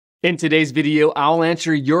In today's video, I'll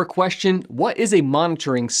answer your question, what is a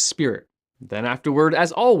monitoring spirit? Then afterward,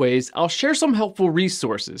 as always, I'll share some helpful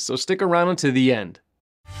resources, so stick around until the end.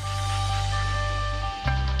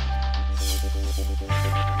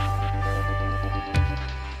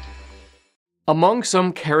 Among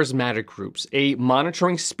some charismatic groups, a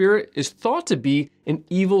monitoring spirit is thought to be an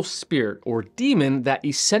evil spirit or demon that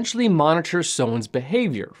essentially monitors someone's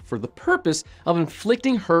behavior for the purpose of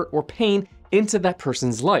inflicting hurt or pain into that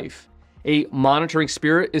person's life. A monitoring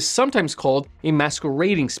spirit is sometimes called a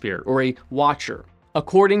masquerading spirit or a watcher.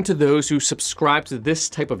 According to those who subscribe to this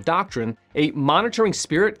type of doctrine, a monitoring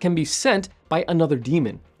spirit can be sent by another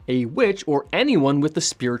demon, a witch, or anyone with the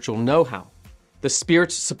spiritual know-how. The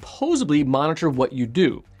spirits supposedly monitor what you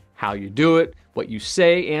do, how you do it, what you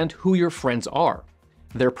say, and who your friends are.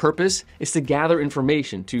 Their purpose is to gather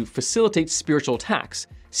information to facilitate spiritual attacks,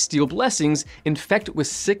 steal blessings, infect with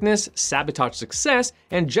sickness, sabotage success,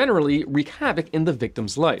 and generally wreak havoc in the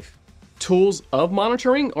victim's life. Tools of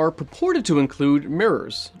monitoring are purported to include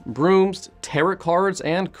mirrors, brooms, tarot cards,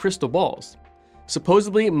 and crystal balls.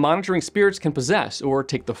 Supposedly, monitoring spirits can possess or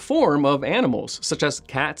take the form of animals such as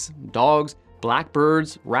cats, dogs,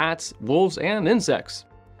 blackbirds, rats, wolves, and insects.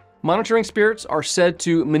 Monitoring spirits are said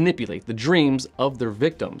to manipulate the dreams of their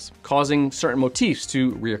victims, causing certain motifs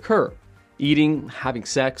to reoccur. Eating, having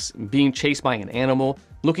sex, being chased by an animal,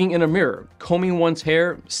 looking in a mirror, combing one's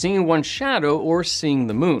hair, seeing one's shadow, or seeing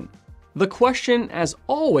the moon. The question, as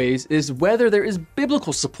always, is whether there is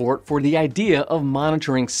biblical support for the idea of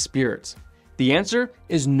monitoring spirits. The answer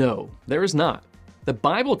is no, there is not. The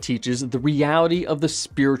Bible teaches the reality of the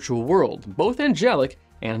spiritual world, both angelic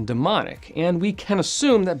and demonic, and we can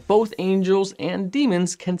assume that both angels and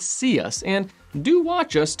demons can see us and do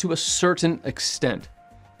watch us to a certain extent.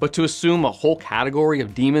 But to assume a whole category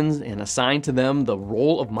of demons and assign to them the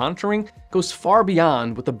role of monitoring goes far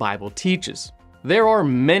beyond what the Bible teaches. There are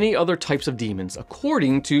many other types of demons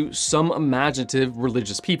according to some imaginative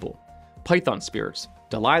religious people. Python spirits,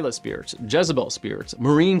 Delilah spirits, Jezebel spirits,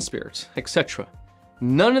 marine spirits, etc.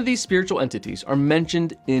 None of these spiritual entities are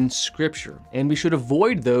mentioned in Scripture, and we should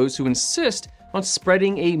avoid those who insist on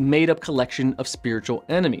spreading a made-up collection of spiritual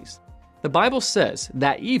enemies. The Bible says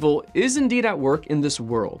that evil is indeed at work in this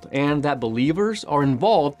world, and that believers are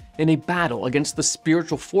involved in a battle against the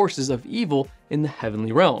spiritual forces of evil in the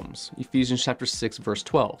heavenly realms. Ephesians chapter 6, verse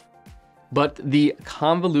 12. But the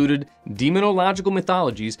convoluted demonological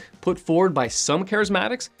mythologies put forward by some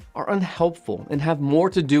charismatics are unhelpful and have more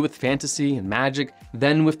to do with fantasy and magic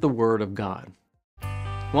than with the Word of God.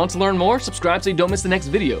 Want to learn more? Subscribe so you don't miss the next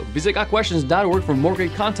video. Visit GotQuestions.org for more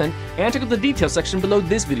great content and check out the details section below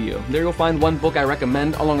this video. There you'll find one book I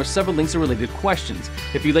recommend along with several links to related questions.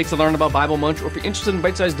 If you'd like to learn about Bible Munch or if you're interested in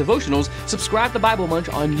bite-sized devotionals, subscribe to Bible Munch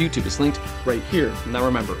on YouTube. It's linked right here. Now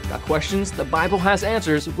remember, got questions? The Bible has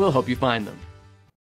answers. We'll help you find them.